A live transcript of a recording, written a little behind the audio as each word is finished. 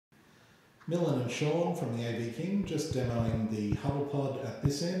Millin and Sean from the AV King, just demoing the HubblePod at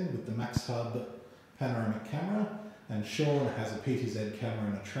this end with the MAXHUB Panoramic Camera, and Sean has a PTZ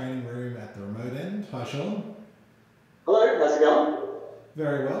camera in a training room at the remote end. Hi Sean. Hello, how's it going?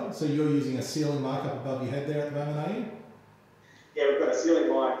 Very well. So you're using a ceiling mic up above your head there at the moment, are you? Yeah, we've got a ceiling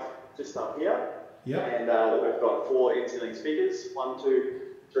mic just up here. Yep. And we've got 4 in-ceiling speakers, 1, 2,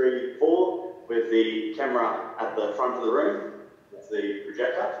 3, 4, with the camera at the front of the room. That's the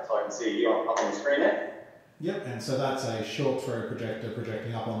projector, so I can see you up on the screen there. Yep, and so that's a short throw projector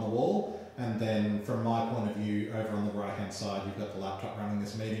projecting up on the wall, and then from my point of view, over on the right hand side, you've got the laptop running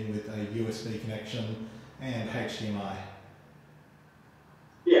this meeting with a USB connection and HDMI.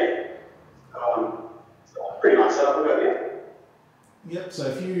 Yeah, so pretty nice setup we've got here. Yep, so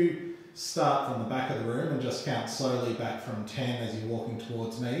if you start from the back of the room and just count slowly back from 10 as you're walking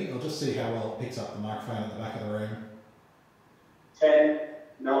towards me, I'll just see how well it picks up the microphone at the back of the room. 10,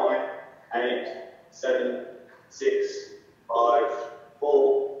 9, 8, 7, 6, 5,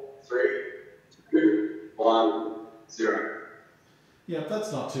 4, 3, 2, 1, 0. Yeah,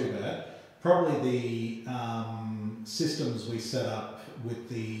 that's not too bad. Probably the systems we set up with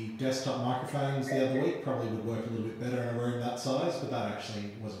the desktop microphones the other week probably would work a little bit better in a room that size, but that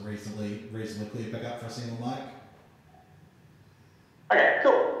actually was a reasonably clear pickup for a single mic. Okay,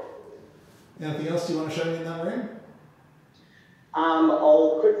 cool. Anything else you want to show me in that room?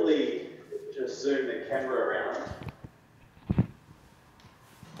 I'll quickly just zoom the camera around.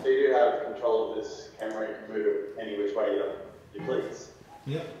 So you do have control of this camera, you can move it any which way you please.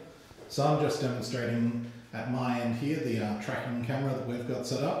 Yep. So I'm just demonstrating at my end here the tracking camera that we've got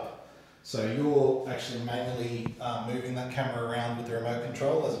set up. So you're actually manually moving that camera around with the remote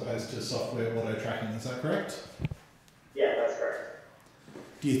control as opposed to software auto tracking, is that correct? Yeah, that's correct.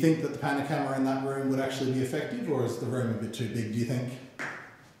 Do you think that the Pano camera in that room would actually be effective, or is the room a bit too big, do you think?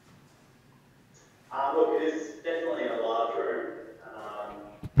 Look, it is definitely a large room.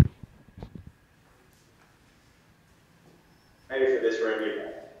 Maybe for this room,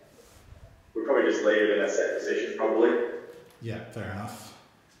 we'll probably just leave it in a set position, probably. Yeah, fair enough.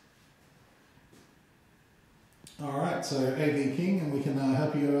 Alright, so AV King, and we can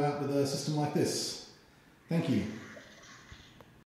help you out with a system like this. Thank you.